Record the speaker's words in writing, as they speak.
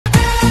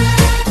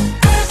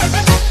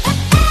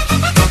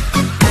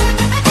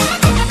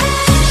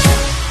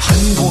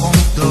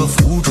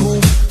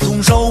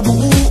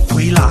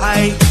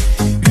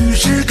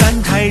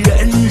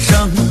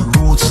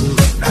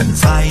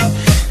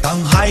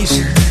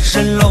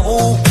蜃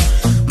楼，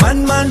慢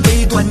慢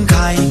被断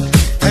开，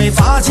才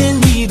发现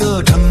你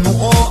的沉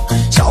默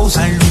消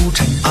散如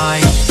尘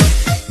埃。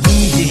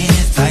你也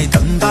在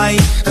等待，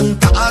等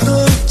他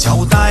的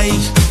交代，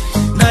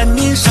难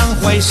免伤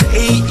怀，谁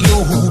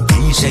又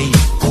比谁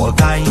活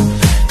该？